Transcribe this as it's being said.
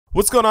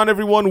What's going on,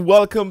 everyone?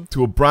 Welcome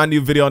to a brand new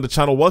video on the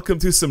channel. Welcome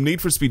to some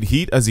Need for Speed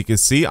Heat. As you can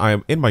see, I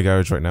am in my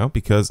garage right now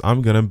because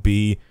I'm gonna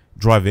be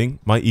driving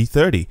my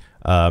E30.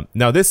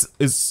 Now this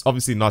is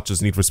obviously not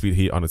just Need for Speed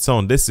Heat on its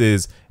own. This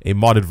is a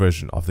modded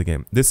version of the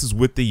game. This is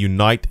with the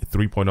Unite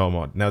 3.0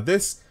 mod. Now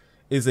this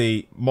is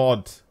a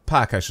mod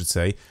pack, I should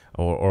say,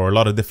 or a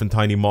lot of different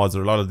tiny mods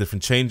or a lot of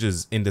different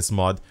changes in this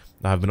mod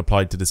that have been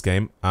applied to this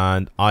game,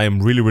 and I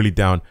am really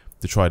down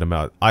to try them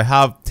out. I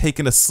have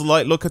taken a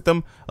slight look at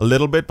them a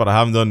little bit, but I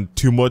haven't done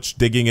too much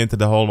digging into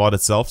the whole mod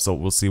itself, so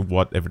we'll see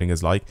what everything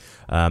is like.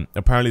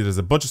 Apparently there's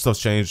a bunch of stuff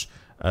changed.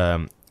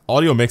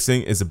 Audio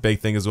mixing is a big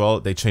thing as well.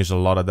 They changed a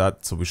lot of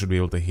that, so we should be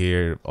able to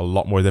hear a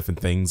lot more different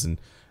things and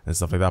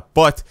stuff like that.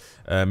 But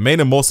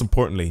main and most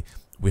importantly,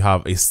 we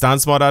have a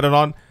stance mod added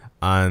on,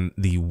 and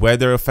the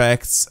weather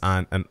effects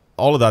and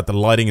all of that, the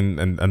lighting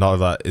and all of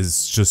that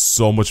is just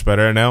so much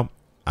better now.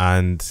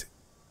 And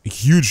a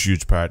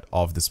huge part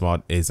of this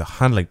mod is a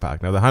handling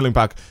pack. Now the handling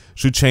pack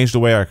should change the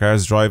way our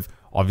cars drive,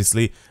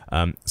 obviously,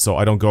 so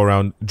I don't go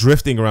around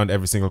drifting around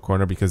every single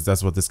corner, because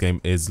that's what this game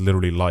is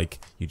literally like.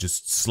 You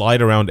just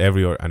slide around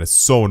everywhere and it's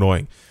so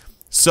annoying.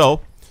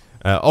 So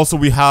also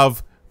we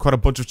have quite a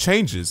bunch of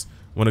changes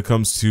when it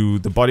comes to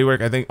the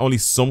bodywork. I think only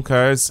some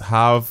cars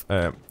have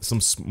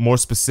some more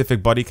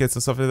specific body kits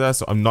and stuff like that,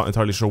 so I'm not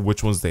entirely sure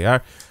which ones they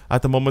are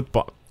at the moment,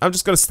 but I'm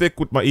just gonna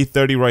stick with my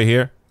E30 right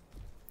here.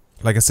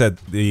 Like I said,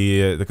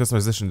 the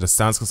customization, the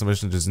stance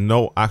customization, there's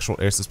no actual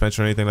air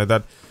suspension or anything like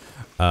that.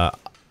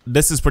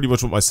 This is pretty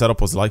much what my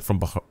setup was like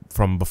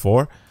from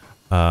before.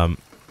 I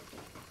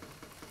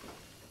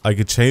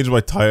could change my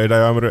tire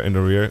diameter in the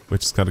rear,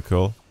 which is kind of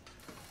cool.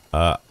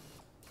 I'm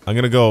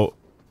gonna go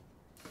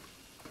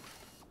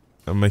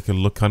and make it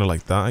look kind of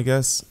like that, I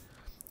guess.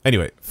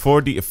 Anyway,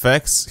 for the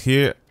effects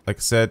here, like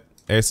I said,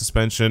 air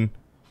suspension,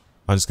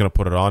 I'm just gonna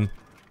put it on.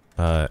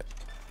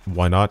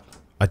 Why not?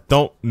 I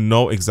don't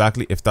know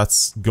exactly if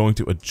that's going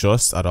to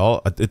adjust at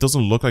all. It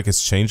doesn't look like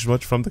it's changed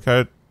much from the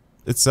car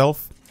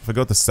itself. If I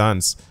go to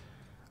stance,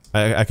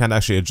 I can't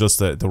actually adjust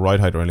the ride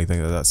height or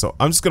anything like that. So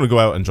I'm just going to go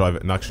out and drive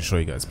it and actually show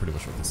you guys pretty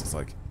much what this is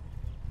like.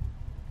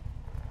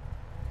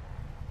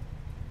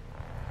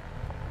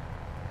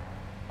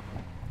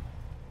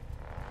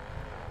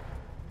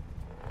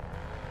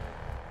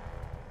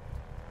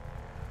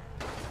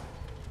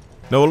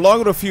 Now, along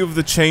with a few of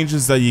the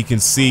changes that you can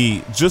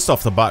see just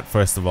off the bat,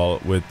 first of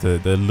all, with the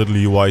little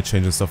UI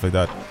change and stuff like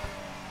that,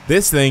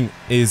 this thing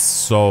is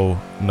so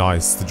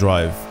nice to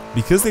drive.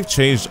 Because they've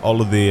changed all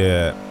of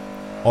the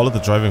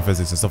driving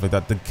physics and stuff like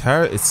that, the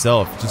car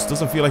itself just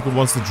doesn't feel like it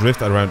wants to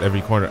drift around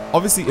every corner.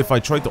 Obviously, if I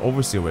tried to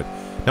oversteer it.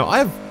 Now,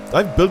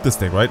 I've built this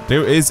thing, right?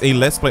 There is a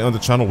Let's Play on the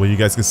channel where you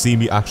guys can see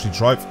me actually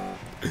drive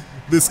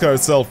this car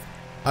itself.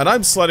 And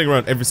I'm sliding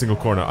around every single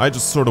corner. I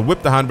just sort of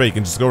whip the handbrake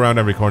and just go around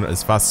every corner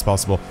as fast as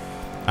possible.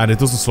 And it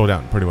doesn't slow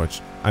down, pretty much.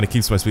 And it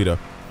keeps my speed up.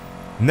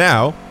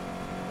 Now,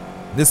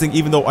 this thing,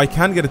 even though I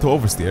can get it to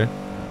oversteer,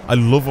 I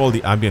love all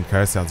the ambient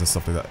car sounds and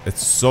stuff like that.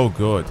 It's so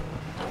good.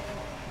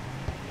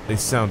 They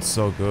sound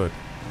so good.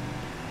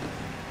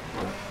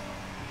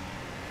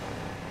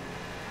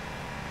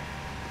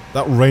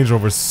 That Range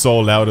Rover is so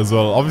loud as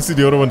well. Obviously,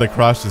 the other one that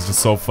crashed is just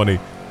so funny.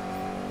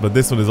 But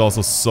this one is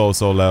also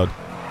so loud.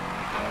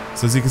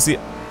 So as you can see...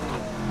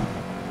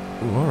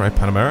 Alright,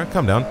 Panamera,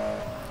 calm down.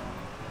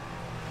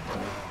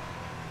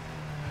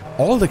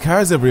 All the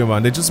cars everywhere,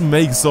 man, they just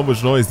make so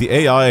much noise. The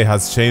AI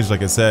has changed,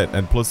 like I said,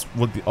 and plus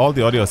all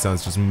the audio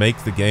sounds just make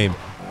the game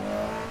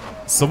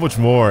so much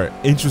more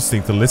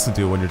interesting to listen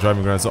to when you're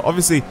driving around. So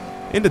obviously,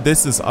 in the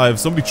distance, I have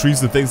so many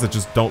trees and things that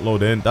just don't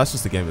load in. That's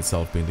just the game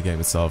itself being the game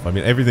itself. I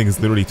mean, everything is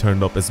literally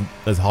turned up as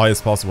high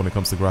as possible when it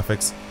comes to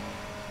graphics.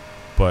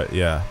 But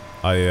yeah,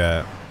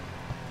 I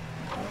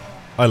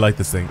like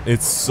this thing.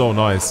 It's so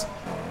nice.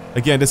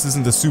 Again, this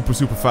isn't a super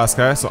fast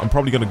car, so I'm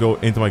probably going to go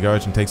into my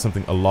garage and take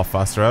something a lot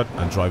faster out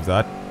and drive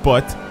that.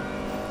 But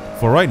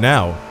for right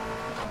now,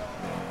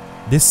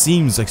 this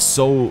seems like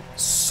so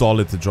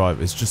solid to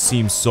drive. It just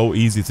seems so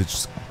easy to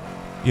just,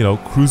 you know,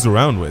 cruise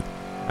around with.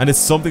 And it's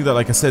something that,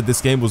 like I said, this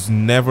game was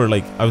never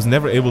like, I was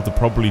never able to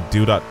properly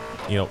do that,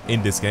 you know,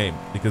 in this game,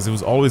 because it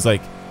was always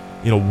like,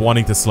 you know,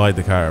 wanting to slide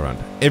the car around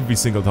every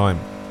single time.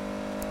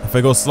 If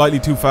I go slightly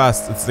too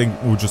fast, this thing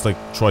would just like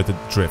try to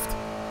drift,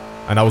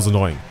 and that was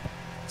annoying.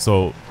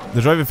 So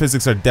the driving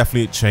physics are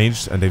definitely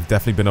changed, and they've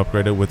definitely been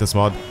upgraded with this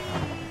mod.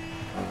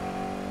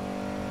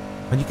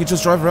 And you can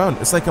just drive around.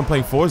 It's like I'm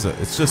playing Forza.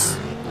 It's just...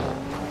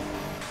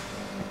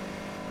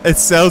 It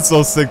sounds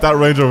so sick. That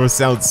Range Rover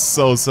sounds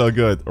so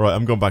good. Alright,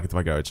 I'm going back into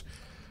my garage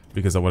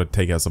because I want to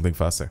take out something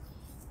faster.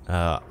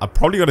 I'm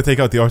probably going to take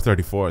out the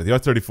R34. The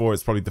R34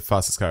 is probably the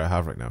fastest car I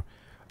have right now.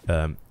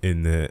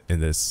 In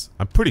this.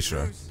 I'm pretty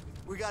sure.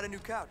 We got a new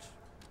couch.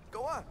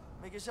 Go on.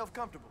 Make yourself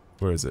comfortable.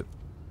 Where is it?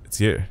 It's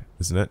here,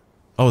 isn't it?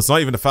 Oh, it's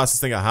not even the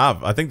fastest thing I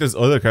have. I think there's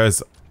other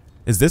cars.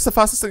 Is this the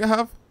fastest thing I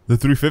have? The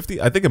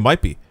 350? I think it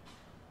might be.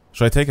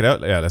 Should I take it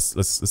out? Yeah,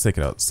 let's take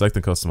it out. Select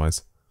and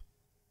customize.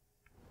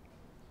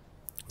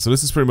 So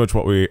this is pretty much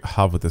what we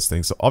have with this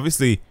thing. So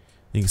obviously,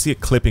 you can see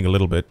it clipping a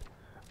little bit.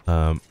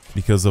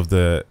 because of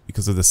the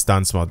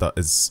stance mod that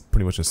is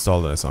pretty much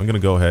installed in it. So I'm gonna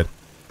go ahead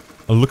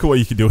and look at what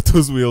you can do with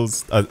those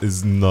wheels. That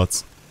is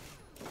nuts.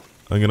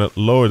 I'm gonna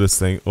lower this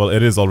thing. Well,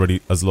 it is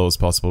already as low as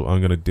possible.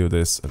 I'm gonna do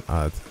this and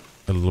add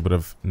a little bit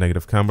of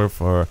negative camber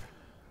for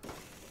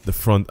the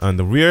front and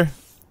the rear,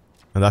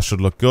 and that should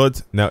look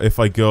good. Now, if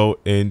I go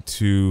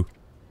into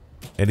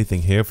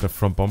anything here for the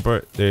front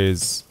bumper,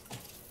 there's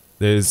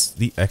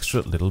the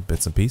extra little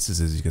bits and pieces,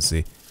 as you can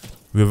see.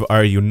 We have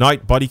our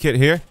Unite body kit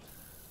here,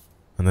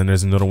 and then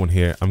there's another one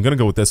here. I'm gonna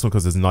go with this one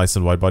because it's nice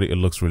and wide body. It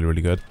looks really,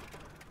 really good.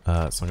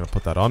 So I'm gonna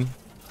put that on.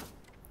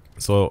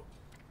 So,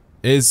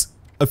 is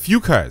a few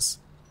cars.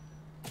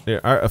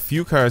 There are a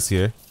few cars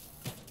here.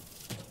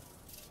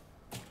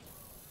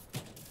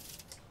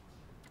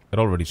 It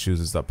already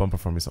chooses that bumper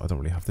for me, so I don't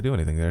really have to do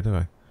anything there,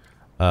 do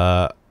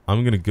I?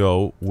 I'm gonna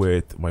go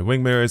with my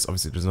wing mirrors.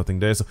 Obviously, there's nothing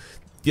there. So,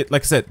 yeah,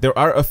 like I said, there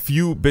are a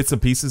few bits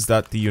and pieces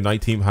that the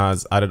Unite team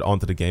has added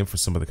onto the game for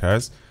some of the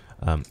cars.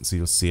 So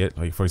you'll see it.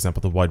 Like, for example,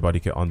 the wide body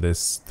kit on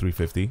this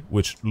 350,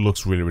 which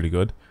looks really, really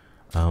good.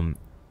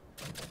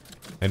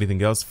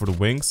 Anything else for the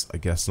wings? I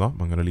guess not.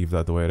 I'm gonna leave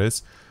that the way it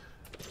is.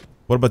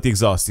 What about the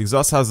exhaust? The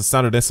exhaust has the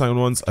standard S-line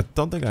ones. I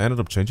don't think I ended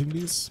up changing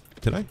these.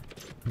 Did I?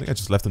 I think I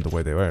just left them the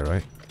way they were,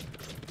 right?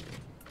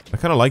 I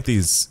kind of like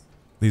these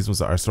ones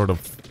that are sort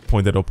of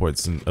pointed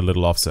upwards and a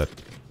little offset.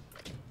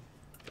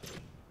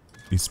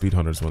 These Speed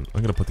Hunters one.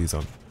 I'm gonna put these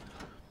on.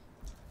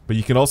 But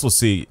you can also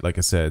see, like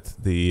I said,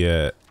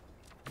 the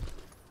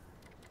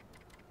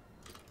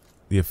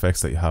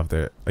effects that you have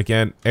there.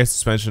 Again, air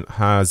suspension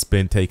has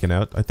been taken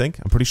out, I think.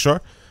 I'm pretty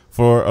sure.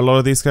 For a lot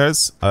of these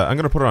cars. I'm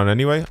going to put it on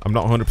anyway. I'm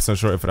not 100%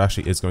 sure if it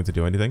actually is going to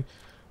do anything.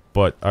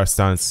 But our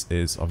stance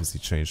is obviously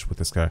changed with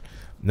this car.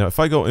 Now, if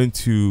I go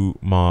into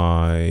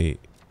my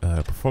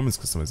performance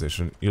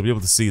customization, you'll be able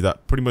to see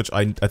that pretty much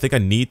I think I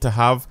need to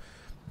have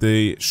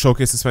the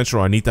showcase suspension,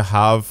 or I need to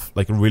have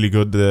like a really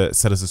good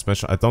set of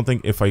suspension. I don't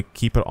think if I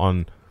keep it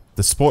on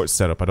the sports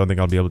setup, I don't think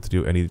I'll be able to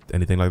do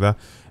anything like that.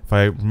 If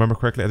I remember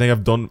correctly, I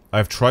think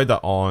I've tried that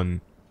on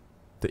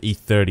the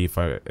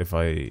E30 if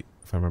I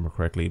remember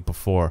correctly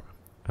before,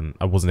 and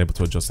I wasn't able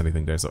to adjust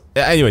anything there. So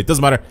anyway, it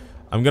doesn't matter.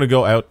 I'm gonna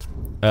go out.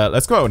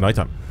 Let's go out at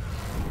nighttime.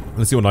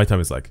 Let's see what nighttime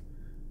is like.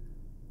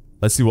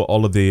 Let's see what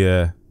all of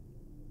the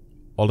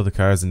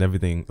cars and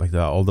everything like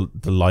that, all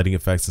the lighting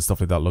effects and stuff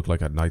like that look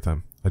like at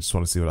nighttime. I just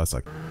want to see what that's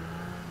like.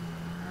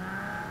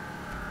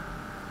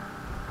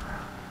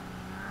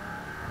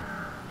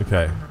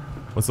 Okay,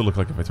 what's it look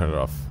like if I turn it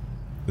off?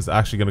 Is it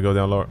actually gonna go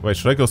down lower? Wait,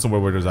 should I go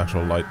somewhere where there's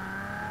actual light?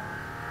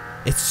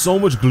 It's so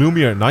much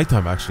gloomier at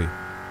nighttime, actually.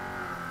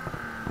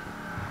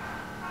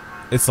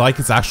 It's like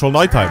it's actual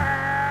nighttime.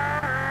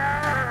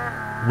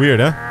 Weird,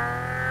 huh?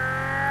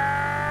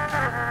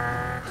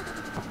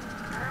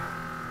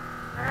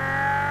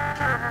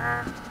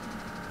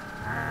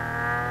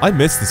 I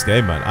miss this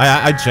game, man.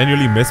 I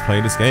genuinely miss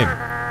playing this game.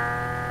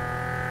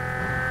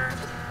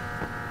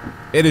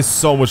 It is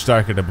so much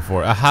darker than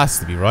before. It has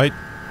to be, right?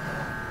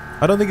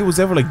 I don't think it was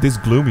ever like this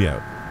gloomy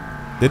out.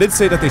 They did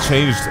say that they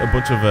changed a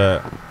bunch of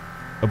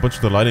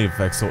the lighting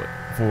effects, so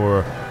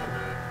for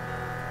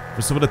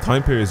some of the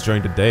time periods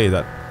during the day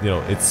that, you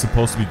know, it's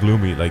supposed to be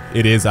gloomy, like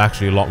it is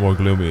actually a lot more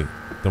gloomy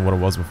than what it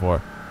was before.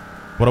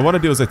 What I want to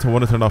do is I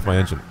want to turn off my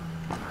engine.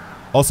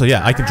 Also,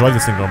 yeah, I can drive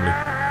this thing normally.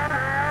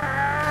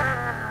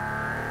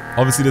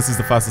 Obviously, this is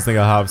the fastest thing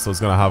I have, so it's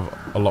gonna have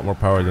a lot more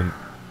power than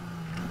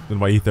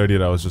my E30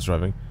 that I was just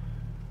driving.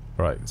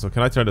 Alright, so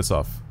can I turn this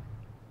off?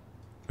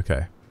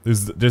 Okay.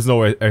 There's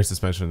no air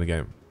suspension in the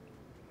game.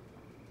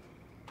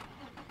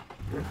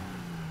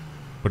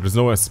 But there's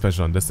no air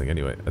suspension on this thing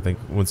anyway. I think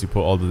once you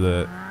put all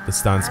the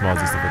stance mods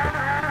and stuff like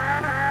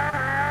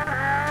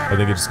that, I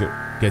think it just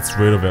gets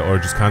rid of it, or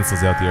just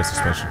cancels out the air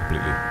suspension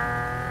completely.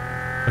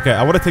 Okay,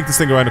 I want to take this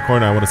thing around the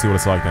corner. I want to see what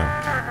it's like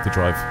now to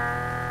drive.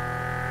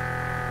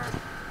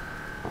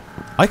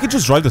 I could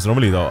just drive this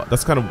normally though.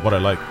 That's kind of what I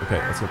like. Okay,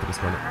 let's go to this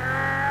corner.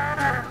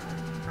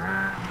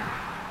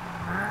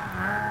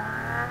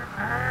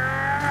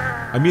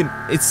 I mean,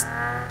 it's...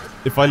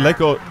 If I let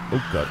go...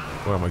 Oh god,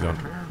 where am I going?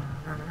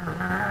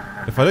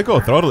 If I let go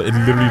of throttle, it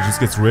literally just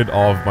gets rid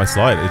of my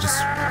slide. It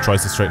just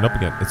tries to straighten up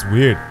again. It's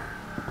weird.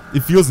 It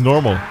feels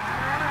normal.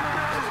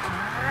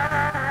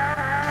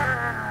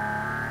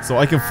 So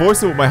I can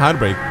force it with my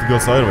handbrake to go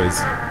sideways.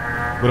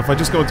 But if I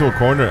just go into a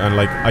corner and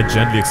like, I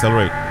gently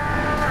accelerate...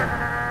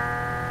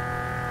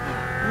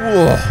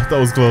 Whoa, that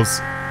was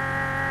close.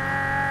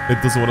 It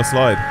doesn't want to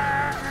slide.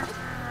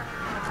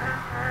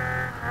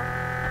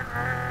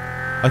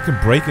 I can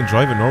brake and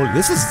drive it normally.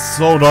 This is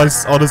so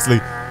nice,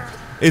 honestly.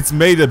 It's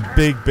made a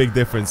big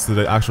difference to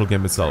the actual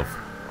game itself.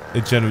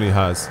 It genuinely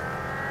has.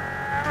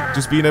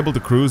 Just being able to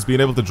cruise,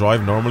 being able to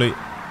drive normally,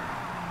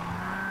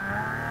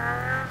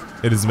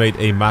 it has made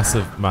a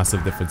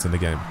massive difference in the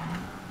game.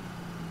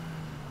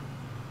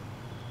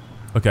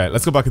 Okay,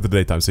 let's go back into the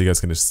daytime so you guys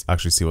can just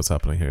actually see what's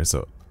happening here.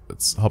 So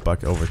let's hop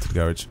back over to the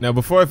garage. Now,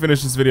 before I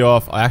finish this video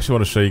off, I actually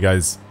want to show you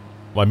guys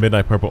my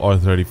Midnight Purple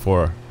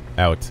R34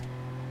 out.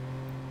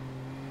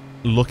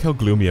 Look how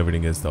gloomy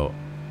everything is, though.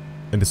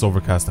 in this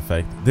overcast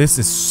effect. This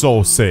is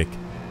so sick.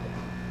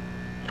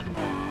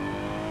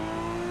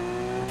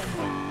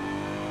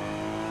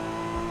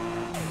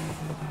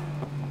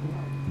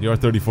 The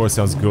R34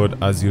 sounds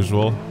good as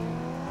usual.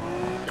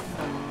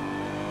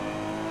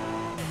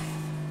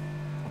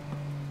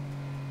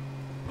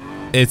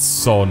 It's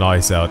so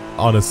nice out,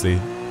 honestly.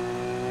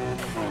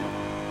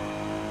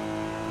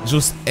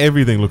 Just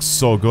everything looks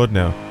so good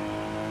now.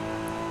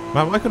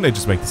 Man, why couldn't they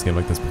just make this game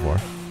like this before?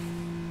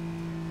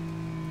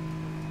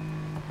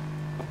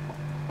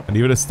 And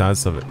even the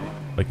stance of it,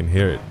 I can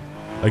hear it.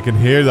 I can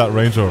hear that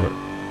Range Rover.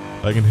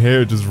 I can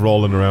hear it just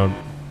rolling around.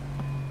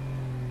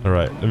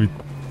 Alright, let me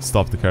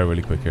stop the car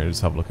really quick here and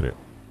just have a look at it.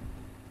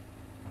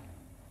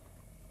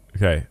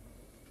 Okay.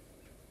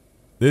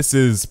 This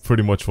is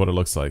pretty much what it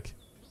looks like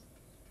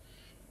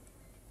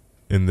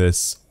in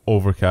this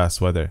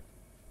overcast weather.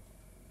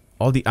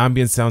 All the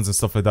ambient sounds and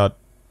stuff like that,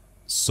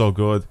 so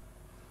good.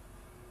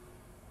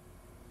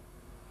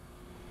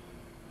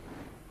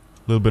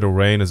 A little bit of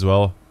rain as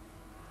well.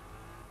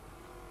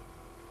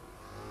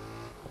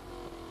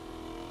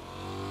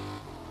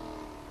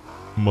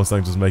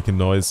 Mustang just making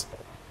noise.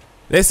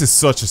 This is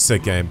such a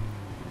sick game.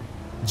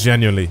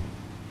 Genuinely.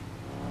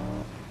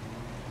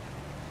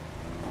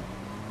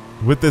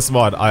 With this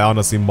mod, I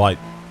honestly might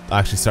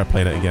actually start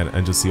playing it again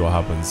and just see what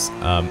happens.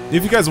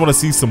 If you guys want to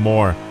see some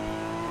more,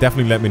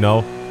 definitely let me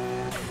know.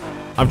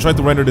 I'm trying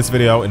to render this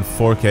video in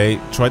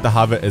 4K. Try to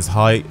have it as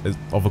high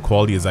of a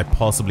quality as I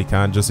possibly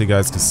can, just so you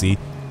guys can see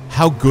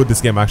how good this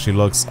game actually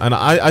looks. And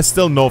I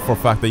still know for a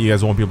fact that you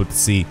guys won't be able to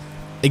see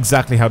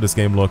exactly how this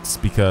game looks,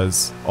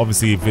 because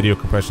obviously video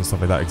compression stuff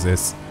like that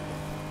exists,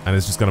 and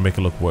it's just gonna make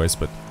it look worse.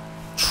 But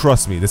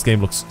trust me, this game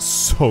looks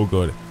so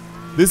good.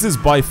 This is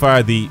by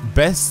far the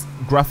best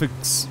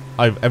graphics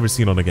I've ever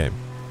seen on a game,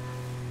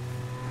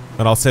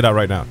 and I'll say that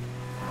right now.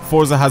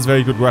 Forza has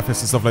very good graphics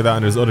and stuff like that,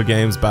 and there's other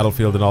games,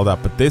 Battlefield and all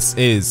that, but this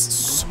is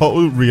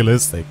so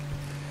realistic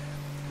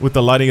with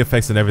the lighting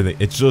effects and everything.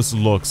 It just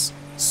looks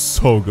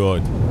so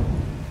good.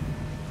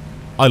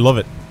 I love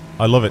it.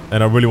 I love it,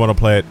 and I really want to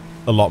play it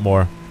a lot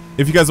more.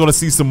 If you guys want to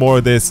see some more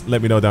of this,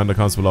 let me know down in the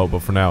comments below. But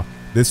for now,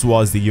 this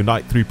was the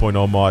Unite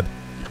 3.0 mod,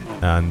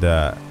 and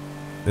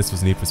this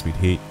was Need for Speed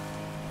Heat.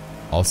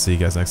 I'll see you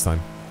guys next time.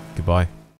 Goodbye.